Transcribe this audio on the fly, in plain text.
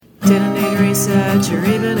research or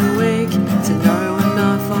even awake to know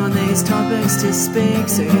enough on these topics to speak.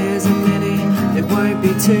 So here's admitting it won't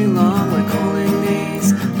be too long. We're calling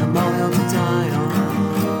these a molehill to die on.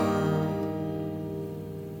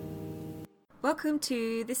 Welcome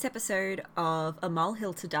to this episode of A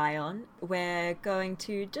Molehill to Die On. We're going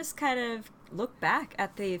to just kind of look back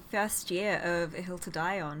at the first year of A Hill to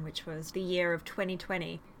Die On, which was the year of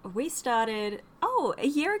 2020. We started, a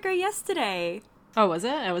year ago yesterday. Oh, was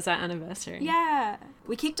it? It was our anniversary. Yeah.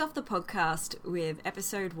 We kicked off the podcast with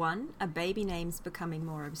episode 1, A Baby Name's Becoming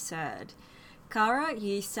More Absurd. Cara,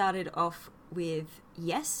 you started off with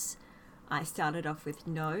yes. I started off with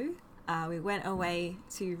no. We went away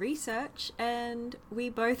to research and we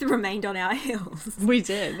both remained on our heels. We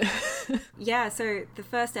did. Yeah, so the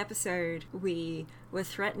first episode we were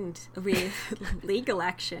threatened with legal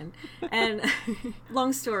action. And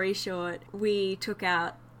long story short, we took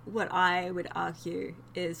out what I would argue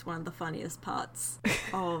is one of the funniest parts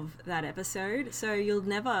of that episode. So you'll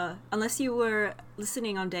never, unless you were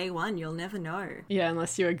listening on day one, you'll never know. Yeah,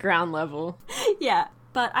 unless you were ground level. Yeah.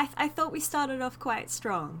 But I thought we started off quite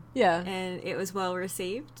strong. Yeah. And it was well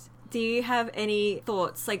received. Do you have any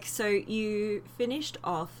thoughts? So you finished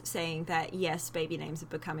off saying that, yes, baby names are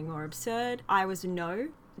becoming more absurd. I was no.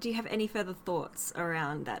 Do you have any further thoughts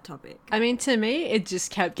around that topic? I mean, to me, it just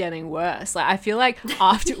kept getting worse. I feel like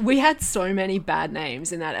after we had so many bad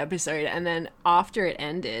names in that episode, and then after it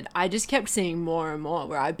ended, I just kept seeing more and more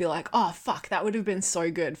where I'd be like, oh, fuck, that would have been so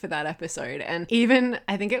good for that episode. And even,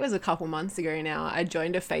 I think it was a couple months ago now, I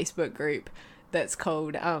joined a Facebook group that's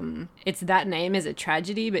called, it's That Name is a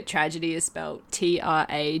Tragedy, but tragedy is spelled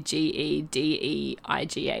Tragedeigh.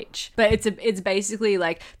 But it's basically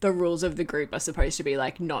like the rules of the group are supposed to be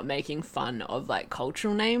like not making fun of like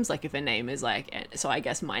cultural names. Like if a name is like, so I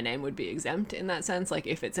guess my name would be exempt in that sense, like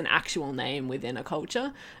if it's an actual name within a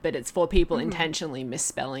culture, but it's for people intentionally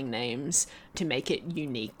misspelling names to make it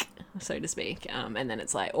unique, so to speak. And then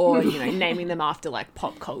it's like, or, naming them after like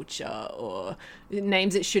pop culture or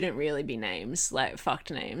names that shouldn't really be names, like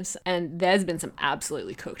fucked names. And there's been some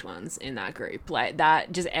absolutely cooked ones in that group, like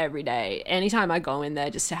that just every day. Anytime I go in there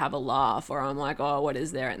just to have a laugh, or I'm like, oh, what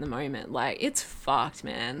is there at the moment? Like, it's fucked,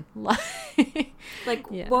 man.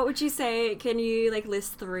 Yeah. What would you say? Can you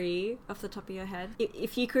list 3 off the top of your head?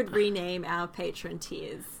 If you could rename our patron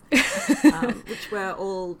tiers, which were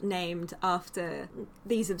all named after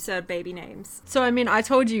these absurd baby names. So, I mean, I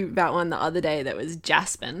told you about one the other day that was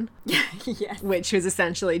Jaspin. Yes. Which was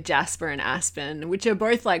essentially Jasper and Aspen, which are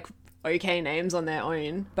both like okay names on their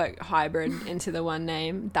own, but hybrid into the one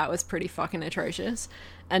name. That was pretty fucking atrocious.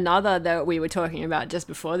 Another that we were talking about just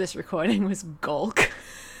before this recording was Gulk.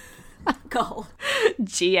 Gulk.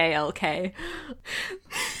 Galk.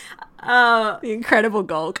 The Incredible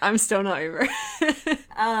Gulk. I'm still not over it.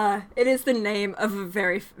 It is the name of a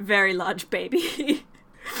very, very large baby.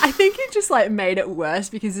 I think it just made it worse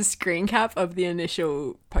because the screen cap of the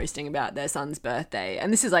initial posting about their son's birthday,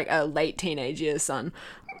 and this is like a late teenage years son,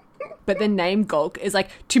 but the name Gulk is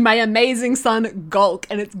like, to my amazing son Gulk,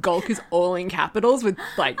 and it's Gulk is all in capitals with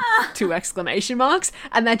 2 exclamation marks,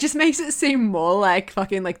 and that just makes it seem more like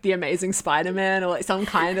fucking like the Amazing Spider-Man or like some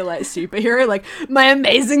kind of like superhero, like my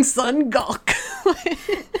amazing son Gulk.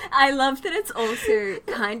 I love that it's also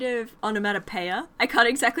kind of onomatopoeia. I can't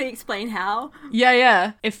exactly explain how.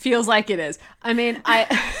 Yeah, it feels like it is. I mean,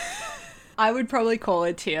 I would probably call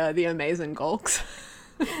a tier the Amazing Gulks.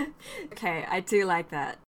 Okay, I do like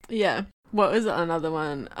that. Yeah. What was another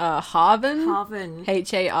one? Harvin? Harvin.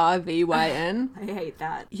 Harvyn. I hate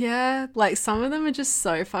that. Yeah, some of them are just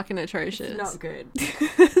so fucking atrocious. It's not good.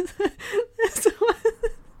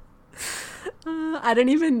 I don't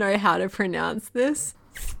even know how to pronounce this.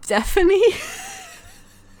 Stephanie?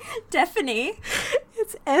 Stephanie?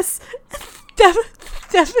 It's Stephanie.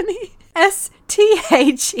 Stephani.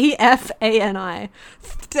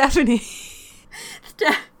 Stephanie.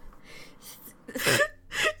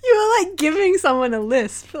 You were giving someone a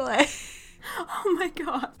lisp, Oh my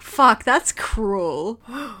god. Fuck, that's cruel.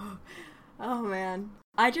 Oh man.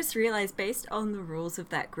 I just realized, based on the rules of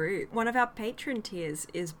that group, one of our patron tiers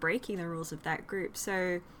is breaking the rules of that group.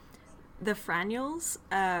 So the Franules,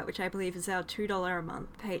 which I believe is our $2 a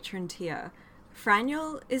month patron tier,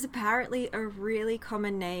 Franul is apparently a really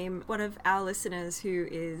common name. One of our listeners who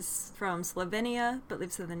is from Slovenia but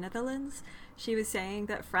lives in the Netherlands, she was saying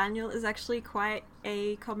that Franul is actually quite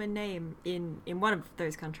a common name in one of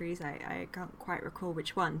those countries. I can't quite recall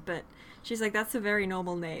which one, but she's like, that's a very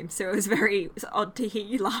normal name. So it was odd to hear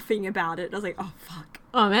you laughing about it. I was like, oh, fuck.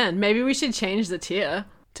 Oh, man, maybe we should change the tier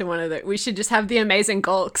to one of the... We should just have the Amazing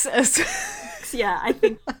Gulks as... Yeah, I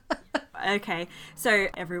think... Okay, so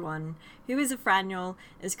everyone who is a Franiel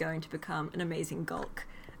is going to become an amazing Gulk.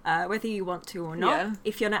 Whether you want to or not. Yeah.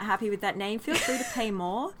 If you're not happy with that name, feel free to pay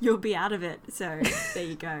more. You'll be out of it. So there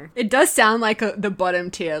you go. It does sound like the bottom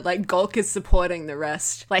tier. Like Gulk is supporting the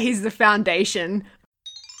rest. Like he's the foundation.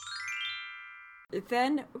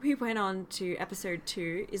 Then we went on to episode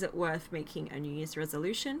 2, Is It Worth Making a New Year's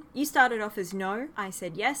Resolution? You started off as no, I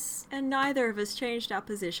said yes, and neither of us changed our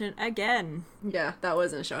position again. Yeah, that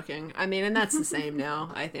wasn't shocking. I mean, and that's the same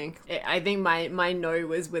now, I think. I think my no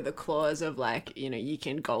was with a clause of like, you know, you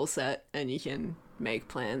can goal set and you can make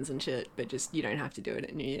plans and shit, but just you don't have to do it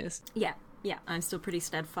at New Year's. Yeah, I'm still pretty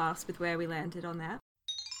steadfast with where we landed on that.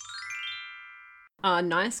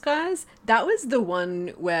 Nice guys, that was the one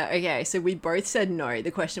where, okay, so we both said no.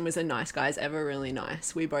 The question was, are nice guys ever really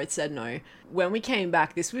nice? We both said no. When we came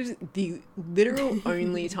back, this was the literal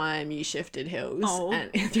only time you shifted hills.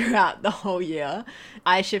 And throughout the whole year,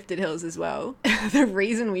 I shifted hills as well. The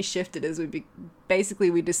reason we shifted is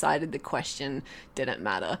basically we decided the question didn't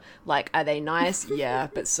matter. Like, are they nice? Yeah,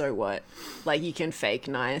 but so what? Like, you can fake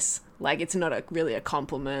nice. Like, it's not really a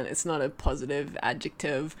compliment. It's not a positive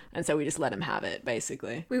adjective. And so we just let him have it,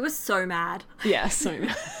 basically. We were so mad. Yeah, so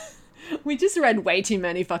mad. We just read way too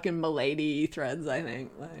many fucking milady threads, I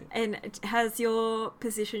think. Like, And has your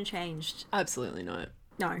position changed? absolutely not.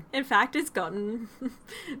 No. In fact, it's gotten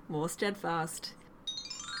more steadfast.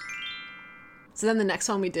 So then the next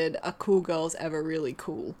one we did, are cool girls ever really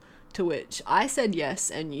cool? To which I said yes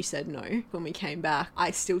and you said no. When we came back,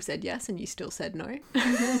 I still said yes and you still said no.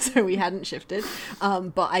 So we hadn't shifted.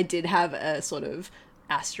 But I did have a sort of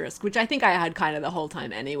asterisk, which I think I had kind of the whole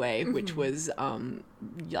time anyway, which was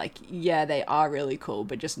like, yeah, they are really cool,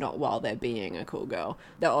 but just not while they're being a cool girl.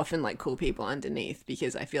 They're often like cool people underneath,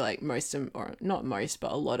 because I feel like most of, or not most,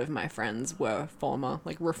 but a lot of my friends were former,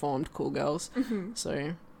 like reformed cool girls.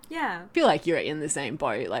 So... yeah. I feel like you're in the same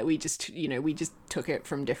boat. Like we just took it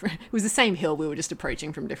from different... It was the same hill, we were just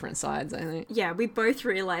approaching from different sides, I think. Yeah, we both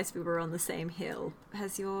realised we were on the same hill.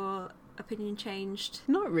 Has your opinion changed?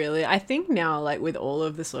 Not really. I think now, like with all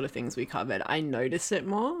of the sort of things we covered, I notice it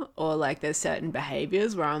more, or like there's certain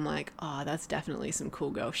behaviours where I'm like, oh, that's definitely some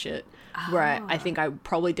cool girl shit. Where I think I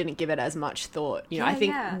probably didn't give it as much thought. You know, I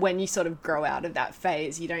think when you sort of grow out of that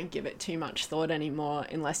phase, you don't give it too much thought anymore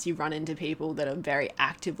unless you run into people that are very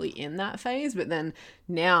actively in that phase. But then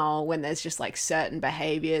now when there's just like certain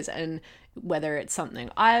behaviours, and whether it's something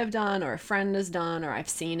I've done or a friend has done or I've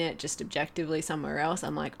seen it just objectively somewhere else,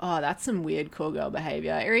 I'm like, oh, that's some weird cool girl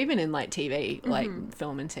behaviour. Or even in like TV, like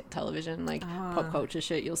film and television, like pop culture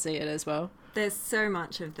shit, you'll see it as well. There's so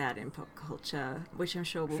much of that in pop culture, which I'm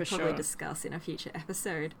sure we'll probably discuss in a future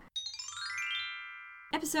episode.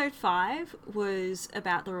 Episode 5 was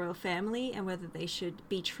about the royal family and whether they should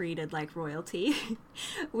be treated like royalty.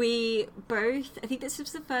 I think this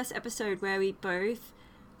was the first episode where we both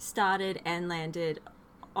started and landed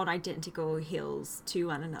on identical hills to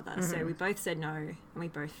one another. So we both said no, and we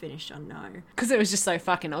both finished on no. Because it was just so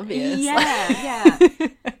fucking obvious. Yeah.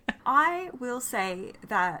 I will say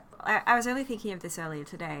that I was only thinking of this earlier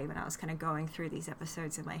today when I was kind of going through these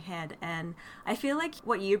episodes in my head, and I feel like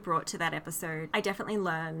what you brought to that episode, I definitely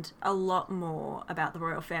learned a lot more about the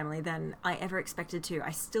royal family than I ever expected to.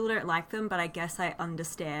 I still don't like them, but I guess I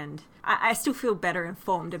understand. I still feel better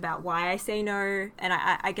informed about why I say no, and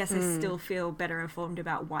I guess I still feel better informed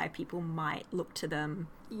about why people might look to them,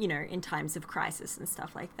 you know, in times of crisis and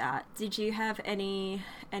stuff like that. Did you have any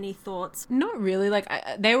thoughts? Not really. Like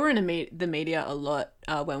they were in the media a lot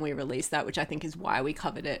when we released that, which I think is why we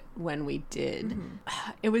covered it when we did.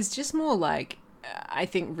 It was just more like, I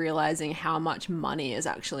think realizing how much money is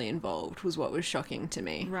actually involved was what was shocking to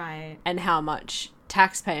me. Right. And how much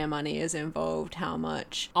taxpayer money is involved, how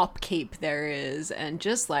much upkeep there is, and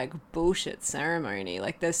just like bullshit ceremony.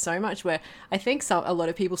 Like there's so much where I think a lot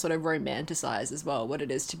of people sort of romanticize as well what it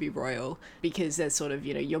is to be royal, because there's sort of,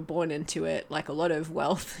 you know, you're born into it, like a lot of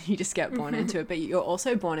wealth, you just get born into it, but you're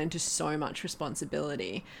also born into so much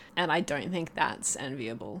responsibility, and I don't think that's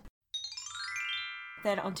enviable.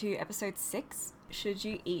 Then on to episode 6. Should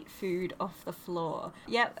you eat food off the floor?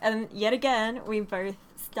 Yep, and yet again, we both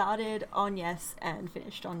started on yes and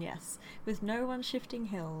finished on yes, with no one shifting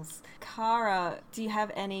hills. Cara, do you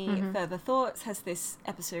have any further thoughts? Has this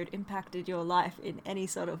episode impacted your life in any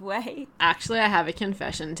sort of way? Actually, I have a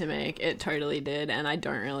confession to make. It totally did, and I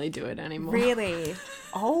don't really do it anymore. Really?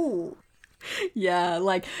 Oh. Yeah,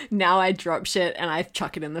 like now I drop shit and I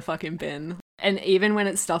chuck it in the fucking bin. And even when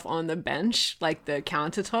it's stuff on the bench, like the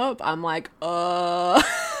countertop, I'm like,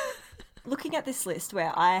 Looking at this list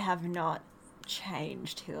where I have not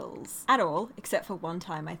changed hills at all, except for one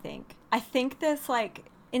time, I think there's like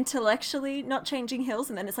intellectually not changing hills,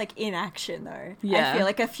 and then it's like in action though. Yeah. I feel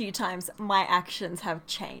like a few times my actions have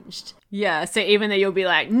changed. Yeah, so even though you'll be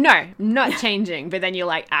like, no, not changing, but then you'll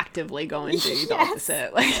like actively go and do the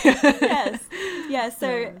opposite. Like, Yes. Yeah,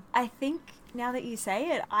 so I think now that you say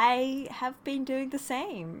it, I have been doing the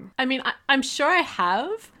same. I mean, I'm sure I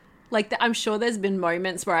have. Like, I'm sure there's been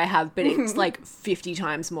moments where I have, but it's like 50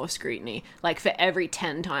 times more scrutiny. Like, for every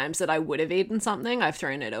 10 times that I would have eaten something, I've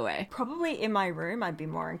thrown it away. Probably in my room, I'd be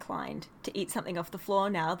more inclined to eat something off the floor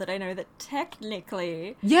now that I know that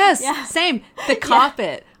technically... Yes, Yeah. same. The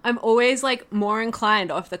carpet. I'm always like more inclined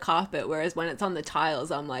off the carpet, whereas when it's on the tiles,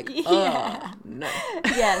 I'm like, oh, no.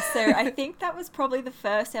 Yeah, so I think that was probably the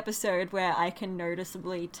first episode where I can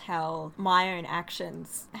noticeably tell my own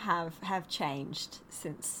actions have changed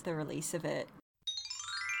since the release of it.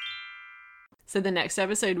 So the next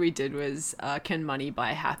episode we did was Can Money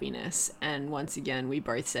Buy Happiness? And once again, we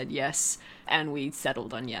both said yes, and we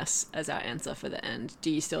settled on yes as our answer for the end. Do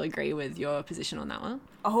you still agree with your position on that one?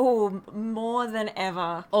 Oh, more than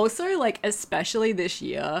ever. Also, like, especially this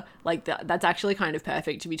year, like, that's actually kind of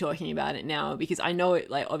perfect to be talking about it now, because I know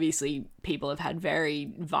it, like, obviously people have had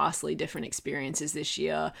very vastly different experiences this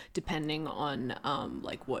year, depending on,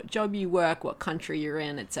 like, what job you work, what country you're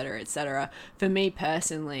in, etc., etc. For me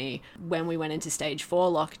personally, when we went into stage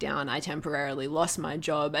 4 lockdown, I temporarily lost my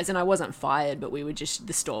job, as in I wasn't fired, but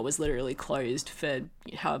the store was literally closed for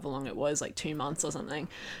however long it was, like 2 months or something,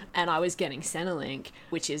 and I was getting Centrelink,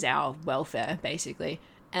 which is our welfare, basically.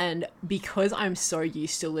 And because I'm so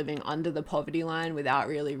used to living under the poverty line without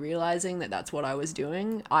really realizing that that's what I was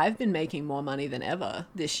doing, I've been making more money than ever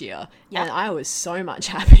this year. Yeah. And I was so much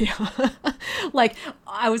happier. Like,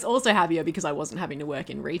 I was also happier because I wasn't having to work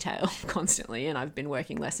in retail constantly, and I've been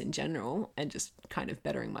working less in general and just kind of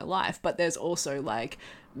bettering my life. But there's also, like,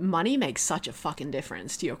 money makes such a fucking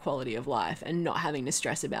difference to your quality of life, and not having to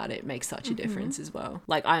stress about it makes such a difference as well.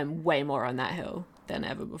 Like, I am way more on that hill than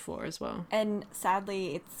ever before as well. And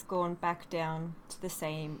sadly, it's gone back down to the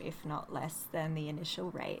same, if not less, than the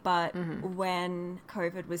initial rate. But when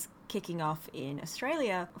COVID was kicking off in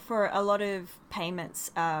Australia, for a lot of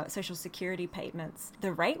payments, social security payments,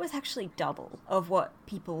 the rate was actually double of what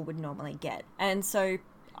people would normally get. And so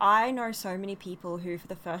I know so many people who, for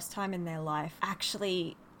the first time in their life,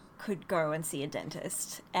 actually could go and see a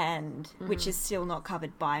dentist, and which is still not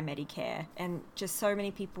covered by Medicare. And just so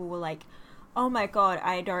many people were like, oh my god,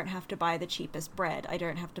 I don't have to buy the cheapest bread, I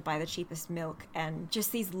don't have to buy the cheapest milk, and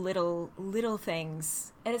just these little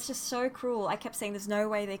things. And it's just so cruel. I kept saying there's no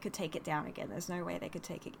way they could take it down again. There's no way they could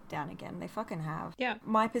take it down again. They fucking have. Yeah.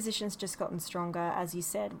 My position's just gotten stronger. As you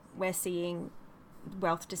said, we're seeing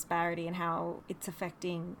wealth disparity and how it's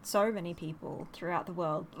affecting so many people throughout the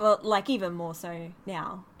world. Well, like, even more so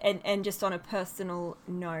now. And just on a personal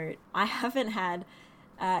note, I haven't had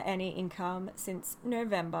any income since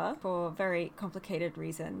November for very complicated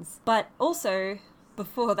reasons. But also,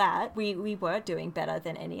 before that, we were doing better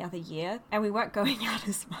than any other year, and we weren't going out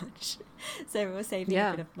as much. So we were saving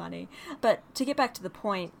a bit of money. But to get back to the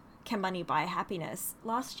point, can money buy happiness?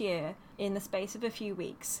 Last year, in the space of a few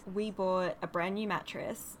weeks, we bought a brand new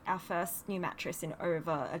mattress, our first new mattress in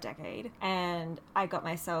over a decade, and I got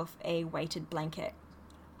myself a weighted blanket.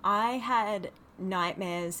 I had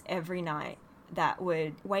nightmares every night that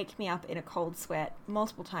would wake me up in a cold sweat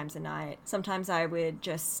multiple times a night. Sometimes I would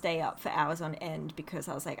just stay up for hours on end because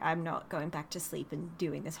I was like, I'm not going back to sleep and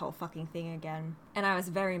doing this whole fucking thing again. And I was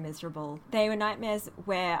very miserable. They were nightmares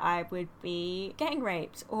where I would be gang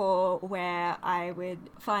raped, or where I would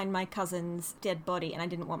find my cousin's dead body and I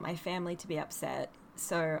didn't want my family to be upset,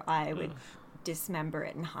 so I would dismember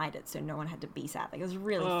it and hide it so no one had to be sad. Like, it was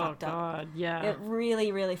really fucked up. Oh god, yeah. It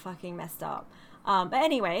really, really fucking messed up. But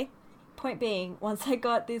anyway, point being, once I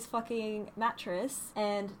got this fucking mattress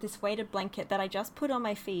and this weighted blanket that I just put on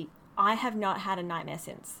my feet, I have not had a nightmare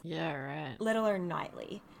since. Yeah, right. Let alone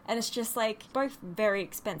nightly. And it's just like both very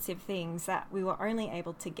expensive things that we were only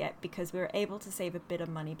able to get because we were able to save a bit of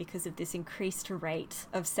money because of this increased rate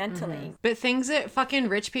of Centrelink. But things that fucking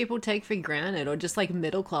rich people take for granted, or just like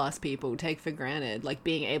middle class people take for granted, like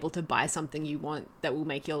being able to buy something you want that will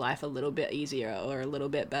make your life a little bit easier or a little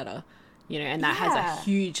bit better. You know, and that has a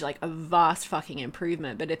huge, like, a vast fucking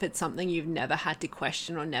improvement. But if it's something you've never had to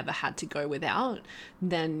question or never had to go without,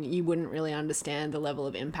 then you wouldn't really understand the level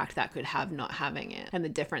of impact that could have not having it and the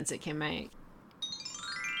difference it can make.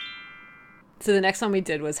 So the next one we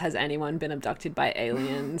did was, has anyone been abducted by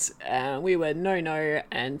aliens? We were no,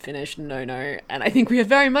 and finished no. And I think we are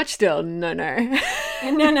very much still no. No.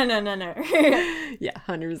 Yeah,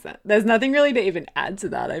 100%. There's nothing really to even add to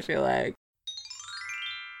that, I feel like.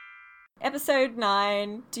 Episode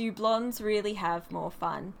 9, do blondes really have more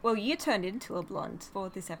fun? Well, you turned into a blonde for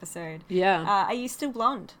this episode. Yeah. Are you still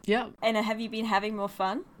blonde? Yeah. And have you been having more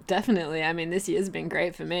fun? Definitely. I mean, this year's been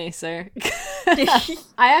great for me, so... I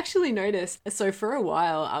actually noticed, so for a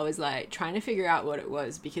while, I was like trying to figure out what it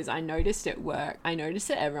was because I noticed at work,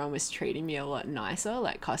 that everyone was treating me a lot nicer,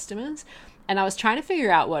 like customers. And I was trying to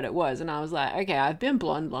figure out what it was, and I was like, okay, I've been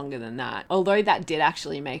blonde longer than that. Although that did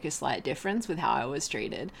actually make a slight difference with how I was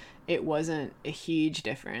treated, it wasn't a huge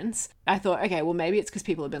difference. I thought, okay, well, maybe it's because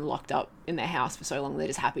people have been locked up in their house for so long, they're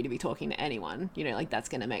just happy to be talking to anyone, you know, like that's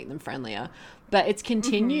going to make them friendlier. But it's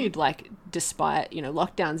continued, like, despite, you know,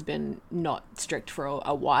 lockdown's been not strict for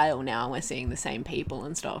a while now, and we're seeing the same people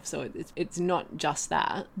and stuff, so it's not just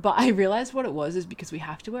that. But I realized what it was is because we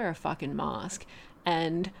have to wear a fucking mask.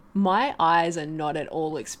 And my eyes are not at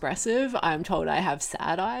all expressive. I'm told I have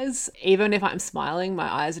sad eyes. Even if I'm smiling,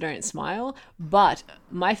 my eyes don't smile. But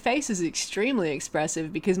my face is extremely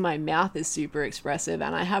expressive because my mouth is super expressive,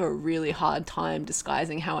 and I have a really hard time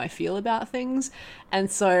disguising how I feel about things.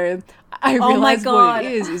 And so I realized what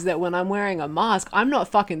it is that when I'm wearing a mask, I'm not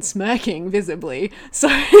fucking smirking visibly. So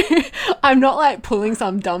I'm not like pulling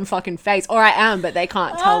some dumb fucking face, or I am, but they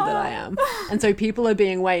can't tell that I am. And so people are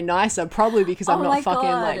being way nicer, probably because I'm not fucking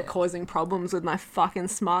like causing problems with my fucking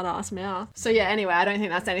smart ass mouth. So yeah, anyway, I don't think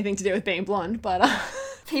that's anything to do with being blonde, but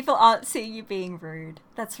people aren't seeing you being rude.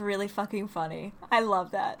 That's really fucking funny. I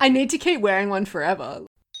love that. I need to keep wearing one forever.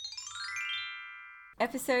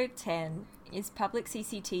 Episode 10. Is public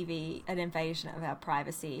CCTV an invasion of our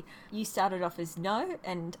privacy? You started off as no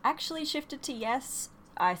and actually shifted to yes.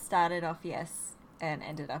 I started off yes and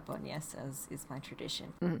ended up on yes, as is my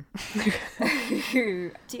tradition.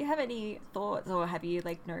 Do you have any thoughts, or have you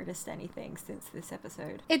like noticed anything since this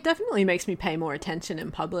episode? It definitely makes me pay more attention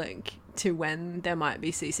in public to when there might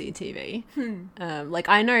be CCTV. Like,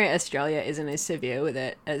 I know Australia isn't as severe with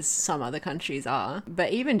it as some other countries are,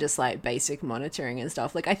 but even just like basic monitoring and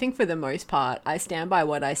stuff, like I think for the most part I stand by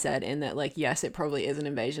what I said in that, like, yes, it probably is an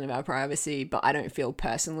invasion of our privacy, but I don't feel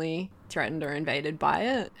personally threatened or invaded by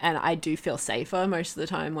it, and I do feel safer most of the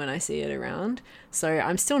time when I see it around. So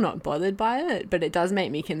I'm still not bothered by it, but it does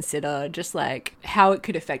make me consider just like how it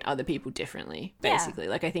could affect other people differently, basically.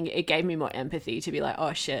 Like, I think it gave me more empathy to be like,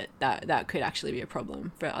 oh shit, that could actually be a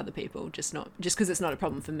problem for other people. Just because it's not a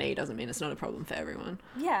problem for me doesn't mean it's not a problem for everyone.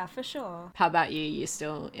 Yeah, for sure. How about you? You're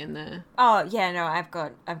still in there? Oh yeah, no, I've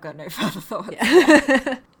got no further thoughts.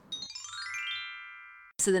 Yeah.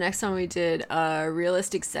 So the next time we did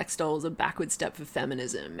realistic sex dolls, a backward step for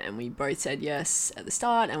feminism, and we both said yes at the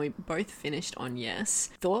start, and we both finished on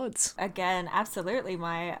yes. Thoughts? Again, absolutely.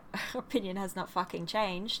 My opinion has not fucking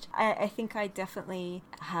changed. I think I definitely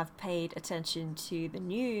have paid attention to the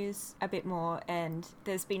news a bit more, and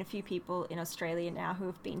there's been a few people in Australia now who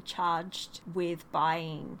have been charged with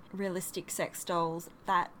buying realistic sex dolls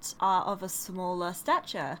that are of a smaller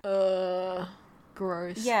stature.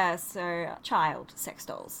 Gross. Yeah, so child sex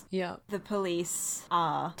dolls. Yeah. The police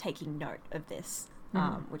are taking note of this,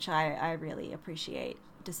 which I really appreciate,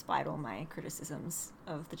 despite all my criticisms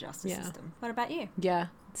of the justice system. What about you? Yeah,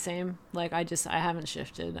 same. Like, I haven't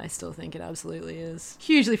shifted. I still think it absolutely is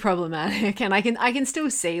hugely problematic, and I can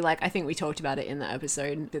still see, like, I think we talked about it in the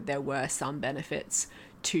episode, that there were some benefits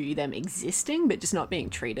to them existing, but just not being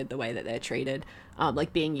treated the way that they're treated.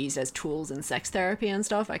 Like being used as tools in sex therapy and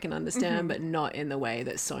stuff, I can understand, but not in the way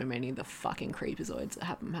that so many of the fucking creepazoids that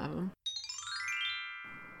have them.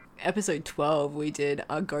 Episode 12, we did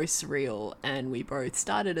a ghost reel, and we both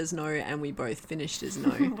started as no and we both finished as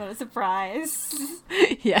no. What a surprise.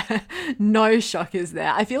 Yeah, no shockers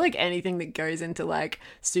there. I feel like anything that goes into like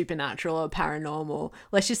supernatural or paranormal,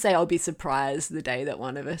 let's just say I'll be surprised the day that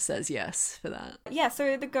one of us says yes for that. Yeah,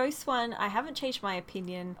 so the ghost one, I haven't changed my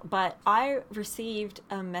opinion, but I received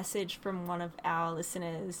a message from one of our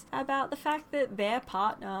listeners about the fact that their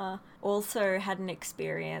partner also had an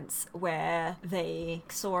experience where they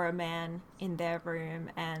saw a man in their room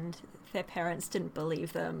and their parents didn't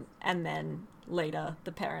believe them, and then later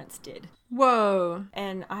the parents did. Whoa.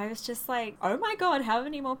 And I was just like, oh my god, how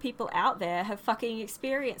many more people out there have fucking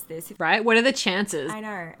experienced this? Right? What are the chances? I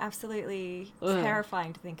know, absolutely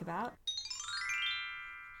terrifying to think about.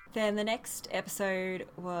 Then the next episode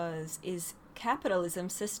is capitalism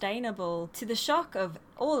sustainable? To the shock of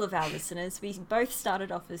all of our listeners, we both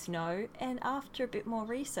started off as no, and after a bit more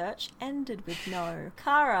research, ended with no.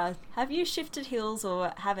 Cara, have you shifted heels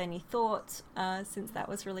or have any thoughts since that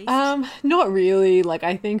was released? Not really. Like,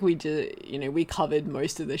 I think we just, we covered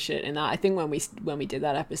most of the shit in that. I think when we did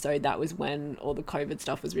that episode, that was when all the COVID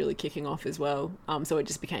stuff was really kicking off as well. So it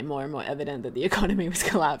just became more and more evident that the economy was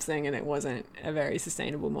collapsing and it wasn't a very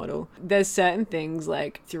sustainable model. There's certain things,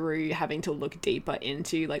 like, through having to look deeper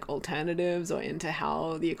into like alternatives or into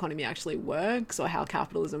how the economy actually works or how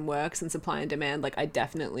capitalism works and supply and demand, like I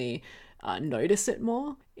definitely notice it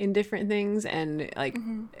more in different things, and like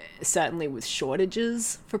certainly with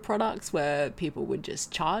shortages for products where people would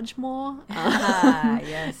just charge more.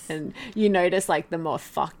 Yes. And you notice like the more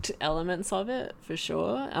fucked elements of it for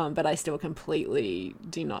sure, but I still completely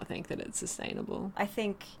do not think that it's sustainable. I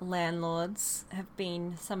think landlords have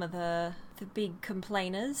been some of the big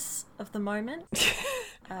complainers of the moment.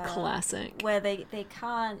 Classic. Where they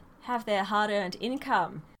can't have their hard-earned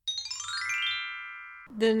income.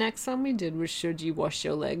 The next one we did was, should you wash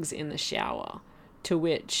your legs in the shower? To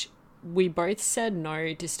which we both said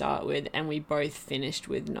no to start with, and we both finished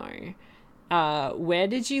with no. Where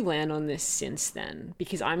did you land on this since then?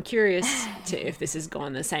 Because I'm curious to if this has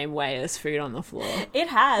gone the same way as food on the floor. It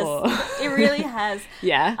has. It really has.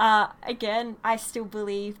 Yeah. Again, I still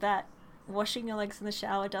believe that washing your legs in the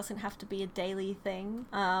shower doesn't have to be a daily thing.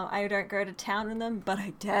 I don't go to town in them, but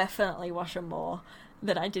I definitely wash them more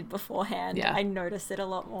than I did beforehand. Yeah. I notice it a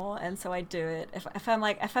lot more, and so I do it. If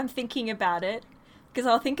I'm thinking about it, because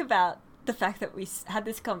I'll think about the fact that we had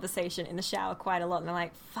this conversation in the shower quite a lot, and I'm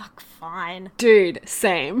like, fuck, fine. Dude,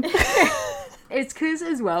 same. It's because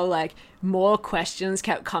as well, like, more questions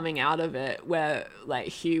kept coming out of it where, like,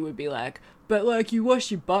 Hugh would be like, but, like, you wash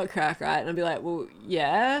your butt crack, right? And I'd be like, well,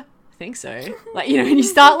 yeah, I think so. Like, and you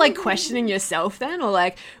start, like, questioning yourself then, or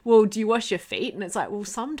like, well, do you wash your feet? And it's like, well,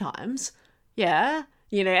 sometimes. Yeah.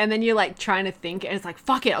 And then you're like trying to think, and it's like,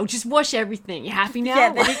 fuck it, I'll just wash everything. You happy now?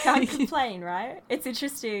 Yeah, then you can't complain, right? It's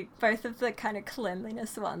interesting. Both of the kind of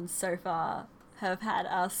cleanliness ones so far have had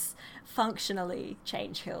us functionally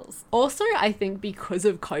change hills. Also, I think because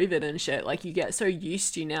of COVID and shit, like, you get so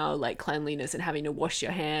used to now, like, cleanliness and having to wash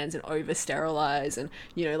your hands and over sterilize, and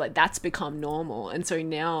like, that's become normal. And so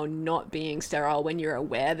now not being sterile when you're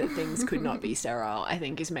aware that things could not be sterile, I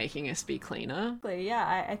think is making us be cleaner.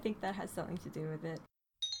 Yeah, I think that has something to do with it.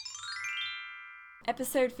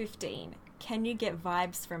 Episode 15. Can you get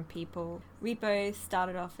vibes from people? We both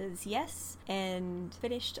started off as yes and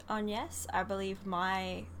finished on yes. I believe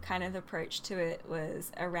my kind of approach to it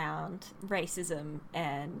was around racism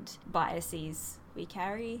and biases we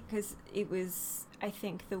carry, because it was, I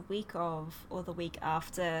think, the week of or the week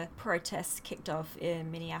after protests kicked off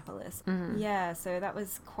in Minneapolis. Yeah, so that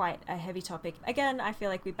was quite a heavy topic. Again, I feel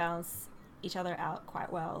like we balanced each other out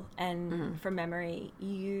quite well, and from memory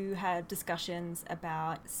you had discussions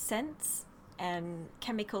about scents and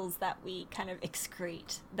chemicals that we kind of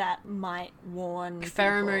excrete that might warn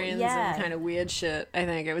pheromones people. Yeah. And kind of weird shit. I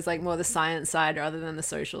think it was like more the science side rather than the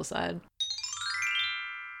social side.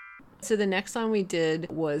 So the next one we did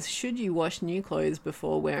was, should you wash new clothes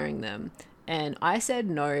before wearing them? And I said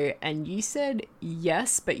no, and you said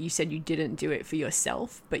yes, but you said you didn't do it for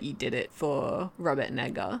yourself, but you did it for Robert and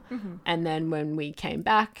Edgar. And then when we came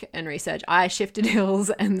back and researched, I shifted hills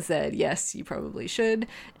and said, yes, you probably should.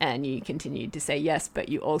 And you continued to say yes, but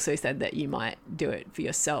you also said that you might do it for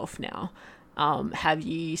yourself now. Have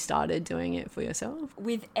you started doing it for yourself?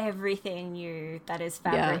 With everything new that is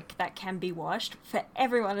fabric that can be washed, for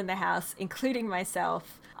everyone in the house, including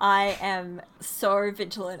myself, I am so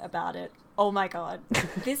vigilant about it. Oh my god.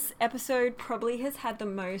 This episode probably has had the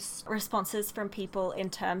most responses from people in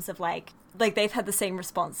terms of like they've had the same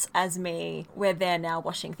response as me, where they're now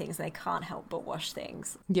washing things and they can't help but wash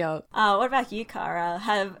things. Yeah. What about you, Cara?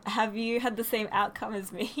 Have you had the same outcome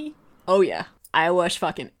as me? Oh yeah. I wash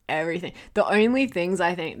fucking everything. The only things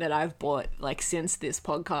I think that I've bought like since this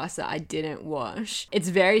podcast that I didn't wash, it's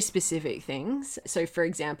very specific things. So for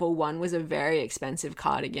example, one was a very expensive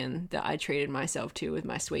cardigan that I treated myself to with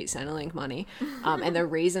my sweet Centrelink money. And the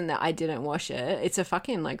reason that I didn't wash it, it's a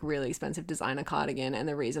fucking like really expensive designer cardigan, and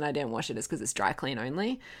the reason I didn't wash it is because it's dry clean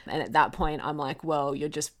only. And at that point I'm like, well, you're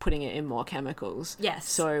just putting it in more chemicals. Yes.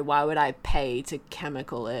 So why would I pay to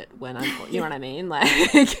chemical it when I'm, you know what I mean?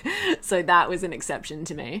 Like, so that was an exception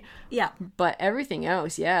to me. Yeah. But everything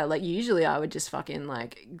else, yeah, like usually I would just fucking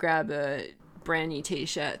like grab a brand new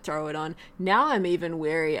t-shirt, throw it on. Now I'm even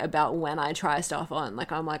wary about when I try stuff on.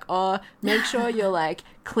 Like, I'm like, oh, make sure you're like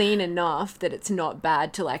clean enough that it's not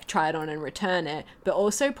bad to like try it on and return it, but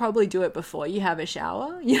also probably do it before you have a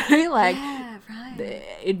shower, you know, like Yeah, right.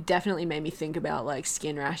 it definitely made me think about like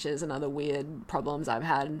skin rashes and other weird problems I've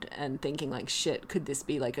had, and thinking like, shit, could this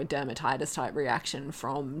be like a dermatitis type reaction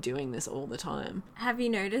from doing this all the time? Have you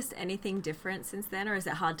noticed anything different since then, or is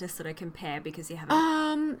it hard to sort of compare because you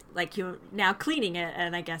haven't like you're now cleaning it,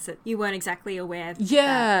 and I guess you weren't exactly aware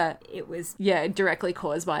that it was directly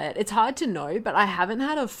caused by it. It's hard to know, but I haven't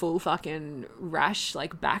had a full fucking rash,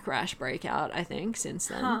 like back rash breakout, I think, since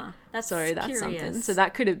then. That's curious. Something. So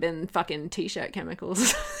that could have been fucking t-shirt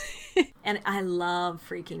chemicals. And I love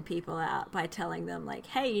freaking people out by telling them, like,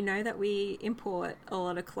 hey, you know that we import a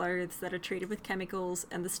lot of clothes that are treated with chemicals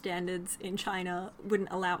and the standards in China wouldn't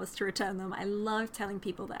allow us to return them. I love telling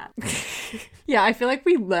people that. Yeah, I feel like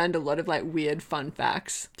we learned a lot of like weird fun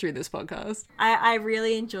facts through this podcast. I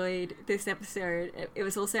really enjoyed this episode. It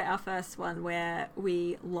was also our first one where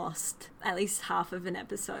we lost at least half of an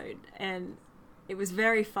episode, and it was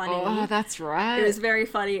very funny. Oh, that's right. It was very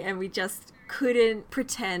funny, and we just couldn't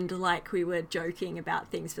pretend like we were joking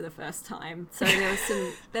about things for the first time. So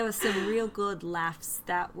there was some real good laughs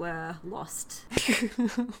that were lost.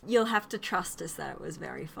 You'll have to trust us that it was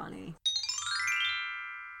very funny.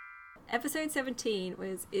 Episode 17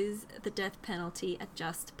 was, is the death penalty a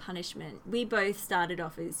just punishment? We both started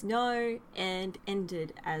off as no and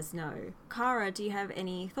ended as no. Cara, do you have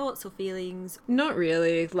any thoughts or feelings? Not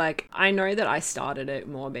really. Like, I know that I started it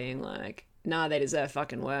more being like, nah, they deserve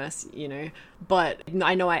fucking worse, you know? But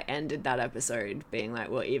I know I ended that episode being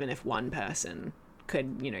like, well, even if one person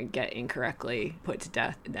could, you know, get incorrectly put to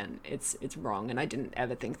death, then it's wrong, and I didn't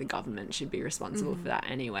ever think the government should be responsible for that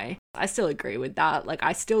anyway. I still agree with that. Like,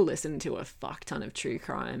 I still listen to a fuck ton of true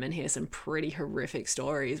crime and hear some pretty horrific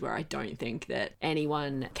stories where I don't think that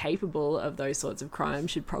anyone capable of those sorts of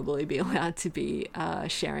crimes should probably be allowed to be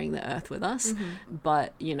sharing the earth with us.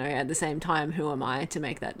 But, you know, at the same time, who am I to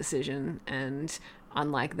make that decision? And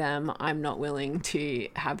unlike them, I'm not willing to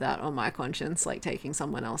have that on my conscience, like taking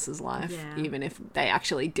someone else's life, even if they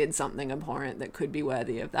actually did something abhorrent that could be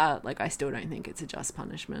worthy of that. Like, I still don't think it's a just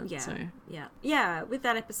punishment. Yeah, with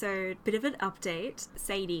that episode, bit of an update.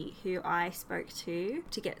 Sadie, who I spoke to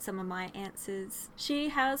get some of my answers, she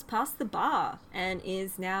has passed the bar and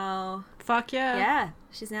is now... Fuck yeah. Yeah,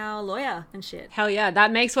 she's now a lawyer and shit. Hell yeah,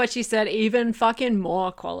 that makes what she said even fucking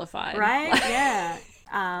more qualified. Right? Yeah.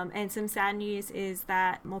 And some sad news is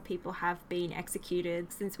that more people have been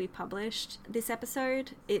executed since we published this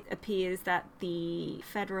episode. It appears that the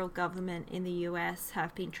federal government in the US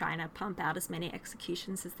have been trying to pump out as many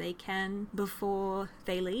executions as they can before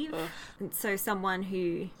they leave. And so someone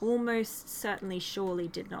who almost certainly surely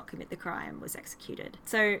did not commit the crime was executed.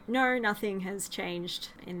 So no, nothing has changed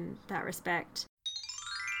in that respect.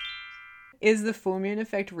 Is the full moon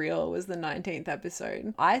effect real? Was the 19th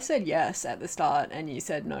episode. I said yes at the start and you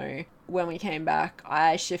said no. When we came back,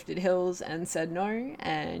 I shifted hills and said no,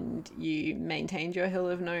 and you maintained your hill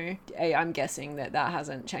of no. I'm guessing that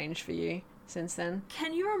hasn't changed for you since then.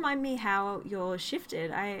 Can you remind me how you're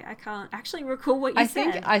shifted? I can't actually recall what you said.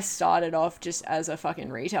 I think I started off just as a fucking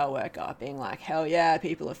retail worker being like, hell yeah,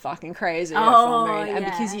 people are fucking crazy. And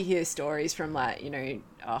because you hear stories from, like, you know,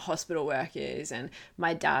 hospital workers and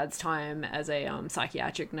my dad's time as a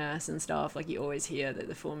psychiatric nurse and stuff, like, you always hear that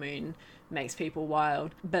the full moon makes people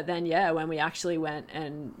wild. But then when we actually went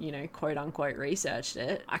and, you know, quote unquote researched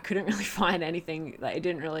it, I couldn't really find anything. Like, it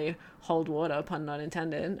didn't really hold water, pun not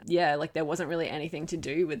intended. Like, there wasn't really anything to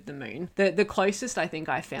do with the moon. The closest I think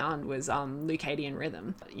I found was circadian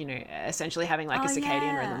rhythm, you know, essentially having like a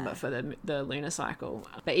circadian rhythm but for the lunar cycle.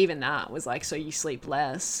 But even that was like, so you sleep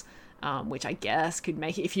less, which I guess could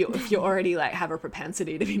make it, if you already like have a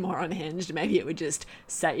propensity to be more unhinged, maybe it would just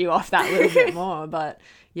set you off that little bit more. But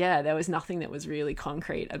yeah, there was nothing that was really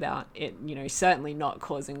concrete about it, you know, certainly not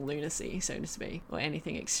causing lunacy, so to speak, or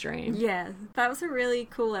anything extreme. Yeah, that was a really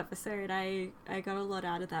cool episode. I got a lot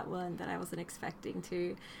out of that one that I wasn't expecting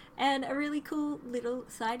to. And a really cool little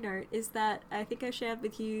side note is that I think I shared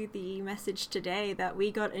with you the message today that we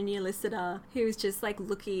got a new listener who was just like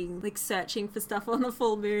looking, like searching for stuff on the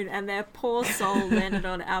full moon, and their poor soul landed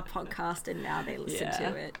on our podcast and now they listen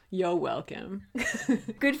to it. You're welcome.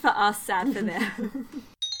 Good for us, sad for them.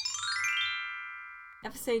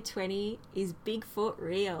 Episode 20 is Bigfoot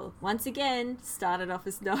real? Once again, started off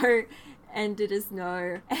as no, ended as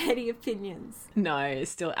no. Any opinions? No, it's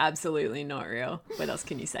still absolutely not real. What else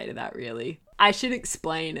can you say to that, really? I should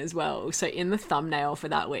explain as well. So in the thumbnail for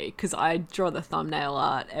that week, because I draw the thumbnail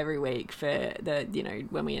art every week for the,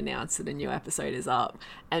 when we announce that a new episode is up.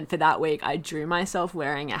 And for that week, I drew myself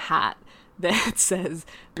wearing a hat that says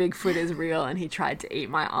Bigfoot is real and he tried to eat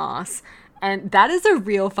my ass. And that is a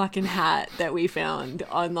real fucking hat that we found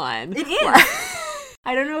online. It is.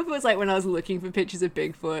 I don't know if it was like when I was looking for pictures of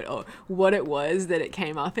Bigfoot or what it was that it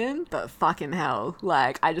came up in, but fucking hell,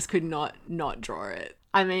 like I just could not draw it.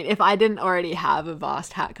 I mean, if I didn't already have a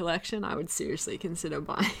vast hat collection, I would seriously consider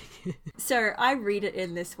buying it. So I read it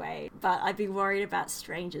in this way, but I'd be worried about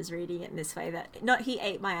strangers reading it in this way, that not he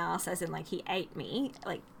ate my ass as in like he ate me,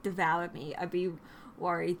 like devoured me. I'd be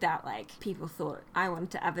worried that like people thought I wanted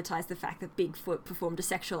to advertise the fact that Bigfoot performed a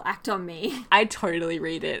sexual act on me. I totally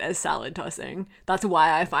read it as salad tossing. That's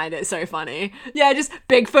why I find it so funny. Yeah, just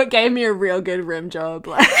Bigfoot gave me a real good rim job.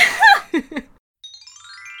 Like.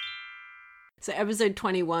 So episode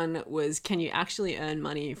 21 was, can you actually earn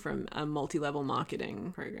money from a multi-level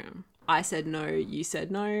marketing program? I said no, you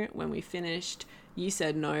said no. When we finished, you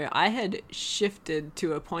said no. I had shifted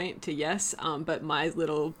to a point to yes, but my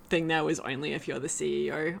little thing there was only if you're the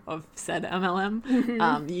CEO of said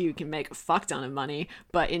MLM. You can make a fuck ton of money,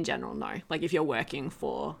 but in general, no. Like if you're working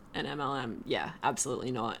for an MLM, yeah,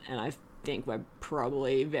 absolutely not. And I think we're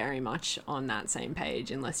probably very much on that same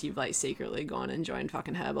page, unless you've like secretly gone and joined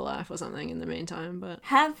fucking Herbalife or something in the meantime. But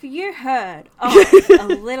have you heard of a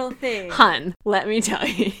little thing? Hun, let me tell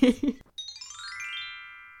you.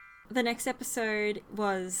 The next episode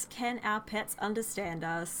was, can our pets understand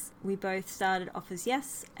us? We both started off as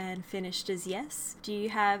yes and finished as yes. Do you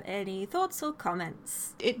have any thoughts or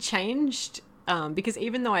comments? It changed because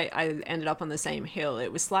even though I ended up on the same hill,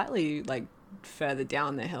 it was slightly like further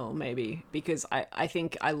down the hill maybe, because I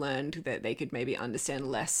think I learned that they could maybe understand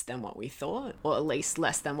less than what we thought, or at least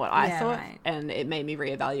less than what I thought. Right. And it made me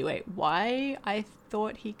reevaluate why I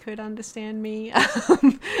thought he could understand me,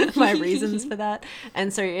 my reasons for that.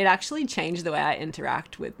 And so it actually changed the way I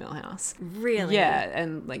interact with Millhouse. Really? Yeah.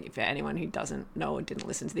 And like for anyone who doesn't know or didn't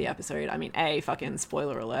listen to the episode, I mean, fucking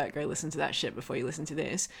spoiler alert, go listen to that shit before you listen to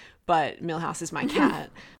this, but Millhouse is my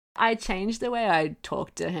cat. I changed the way I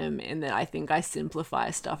talk to him in that I think I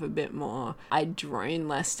simplify stuff a bit more. I drone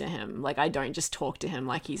less to him. Like, I don't just talk to him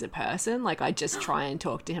like he's a person. Like, I just try and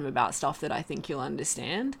talk to him about stuff that I think he'll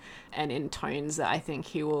understand, and in tones that I think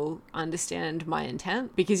he will understand my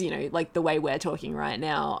intent. Because, like the way we're talking right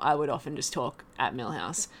now, I would often just talk at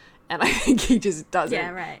Millhouse. And I think he just doesn't.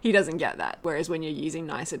 Yeah, right. He doesn't get that. Whereas when you're using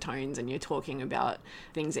nicer tones and you're talking about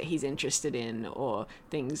things that he's interested in, or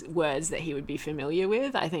words that he would be familiar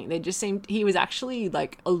with, I think he was actually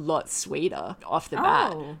like a lot sweeter off the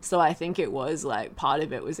bat. So I think it was like, part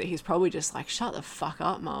of it was that he's probably just like, shut the fuck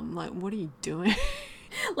up, mum. Like, what are you doing?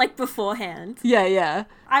 Like beforehand. Yeah.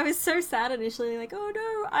 I was so sad initially, like, oh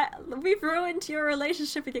no, we've ruined your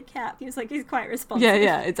relationship with your cat. He was like, he's quite responsive.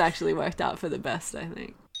 Yeah, it's actually worked out for the best, I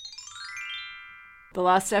think. The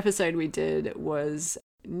last episode we did was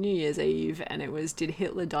New Year's Eve, and it was, did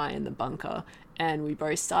Hitler die in the bunker? And we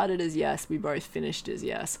both started as yes, we both finished as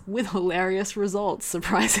yes, with hilarious results,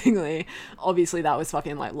 surprisingly. Obviously, that was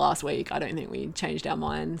fucking like last week. I don't think we changed our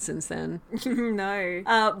mind since then. No.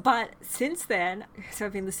 But since then, so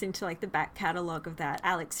I've been listening to like the back catalogue of that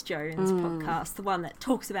Alex Jones podcast, the one that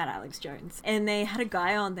talks about Alex Jones. And they had a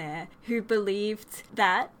guy on there who believed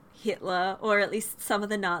that Hitler, or at least some of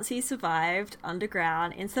the Nazis, survived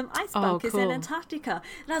underground in some ice bunkers in Antarctica.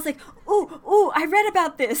 And I was like, oh, I read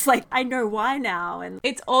about this. Like, I know why now. And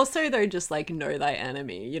it's also, though, just like, know thy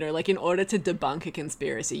enemy. Like, in order to debunk a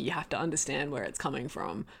conspiracy, you have to understand where it's coming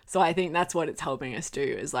from. So I think that's what it's helping us do,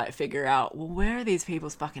 is like figure out, well, where are these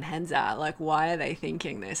people's fucking heads at? Like, why are they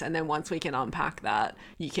thinking this? And then once we can unpack that,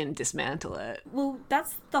 you can dismantle it. Well,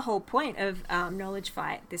 that's the whole point of Knowledge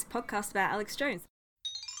Fight, this podcast about Alex Jones.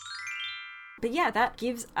 But yeah, that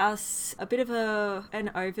gives us a bit of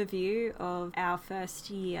an overview of our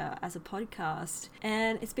first year as a podcast.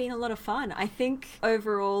 And it's been a lot of fun. I think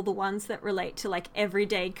overall, the ones that relate to like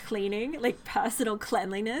everyday cleaning, like personal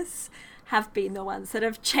cleanliness, have been the ones that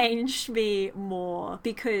have changed me more,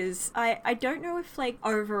 because I don't know if like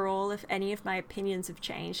overall if any of my opinions have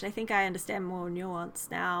changed. I think I understand more nuance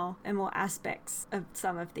now and more aspects of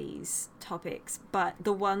some of these topics, but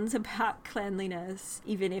the ones about cleanliness,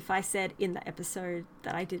 even if I said in the episode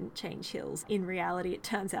that I didn't change hills, in reality it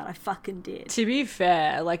turns out I fucking did. To be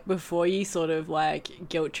fair, like before you sort of like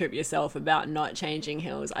guilt trip yourself about not changing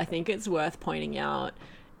hills, I think it's worth pointing out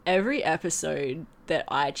every episode that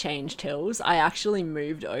I changed hills. I actually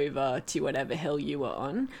moved over to whatever hill you were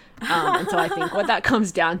on. And so I think what that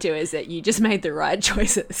comes down to is that you just made the right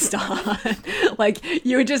choice at the start. Like,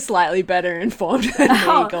 you were just slightly better informed than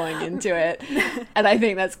me going into it. And I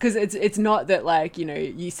think that's because it's not that, like, you know,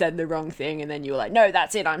 you said the wrong thing and then you were like, no,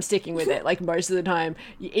 that's it, I'm sticking with it. Like, most of the time,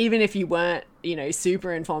 even if you weren't, you know,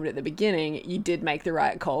 super informed at the beginning, you did make the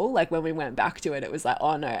right call. Like, when we went back to it, it was like,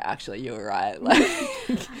 oh no, actually you were right. Like,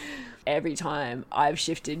 every time I've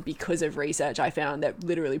shifted because of research I found that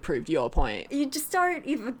literally proved your point. You just don't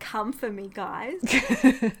even come for me, guys.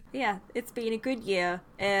 Yeah, it's been a good year,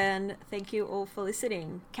 and thank you all for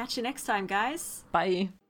listening. Catch you next time, guys. Bye.